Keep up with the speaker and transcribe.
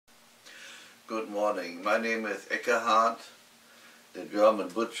Good morning. My name is Eckhard, the German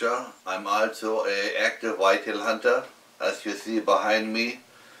butcher. I'm also an active whitetail hunter. As you see behind me,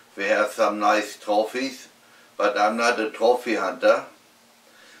 we have some nice trophies, but I'm not a trophy hunter.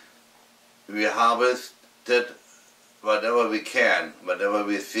 We harvested whatever we can, whatever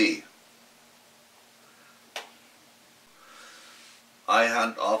we see. I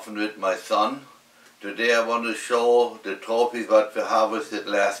hunt often with my son. Today I want to show the trophies that we harvested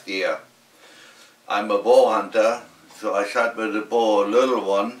last year. I'm a bow hunter, so I shot with a bow, a little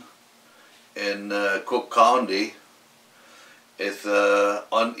one, in Cook County. It's an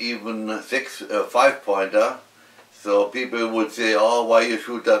uneven 5-pointer, so people would say, "Oh, why you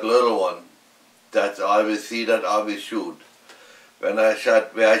shoot that little one?" That's I will see that I will shoot. Where I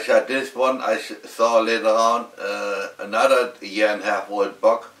shot this one, I saw later on another 1.5-year old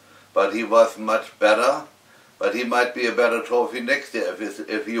buck, but he was much better. But he might be a better trophy next year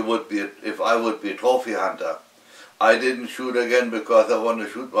if I would be a trophy hunter. I didn't shoot again because I want to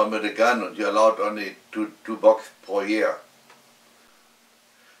shoot one with a gun, and you're allowed only two bucks per year.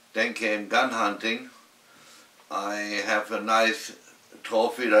 Then came gun hunting. I have a nice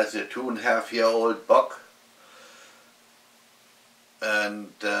trophy that's a 2.5-year-old buck.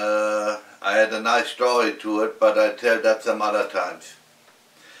 And I had a nice story to it, but I'll tell that some other times.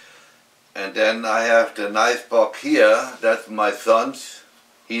 And then I have the nice buck here, that's my son's.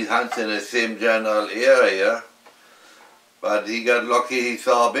 He hunts in the same general area, but he got lucky, he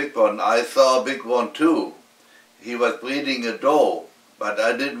saw a big one. I saw a big one too. He was breeding a doe, but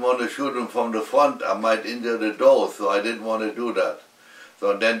I didn't want to shoot him from the front. I might injure the doe, so I didn't want to do that.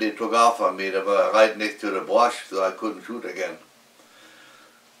 So then they took off on me. They were right next to the brush, so I couldn't shoot again.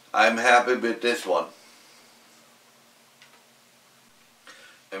 I'm happy with this one.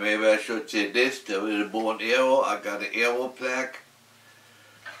 And maybe I should say this, with a bow and arrow, I got an arrow plaque,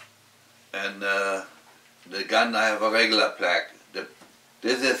 and the gun I have a regular plaque.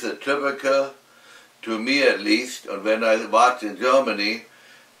 This is a typical, to me at least, and when I watch in Germany,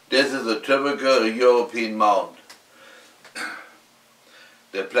 this is a typical European mount.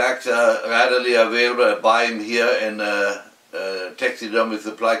 The plaques are readily available. I buy them here in a taxidermy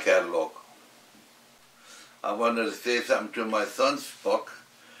supply catalog. I wanted to say something to my son's buck.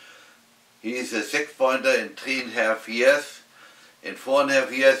 He's a 6-pointer in 3.5 years. In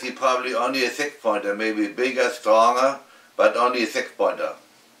 4.5 years he probably only a 6-pointer, maybe bigger, stronger, but only a 6-pointer.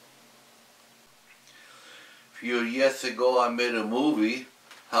 A few years ago I made a movie,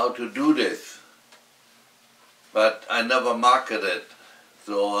 how to do this, but I never marketed it.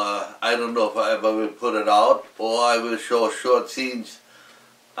 So I don't know if I ever will put it out, or I will show short scenes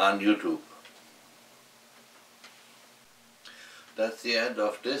on YouTube. That's the end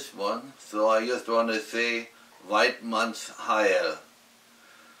of this one, so I just want to say Weidmanns Heil.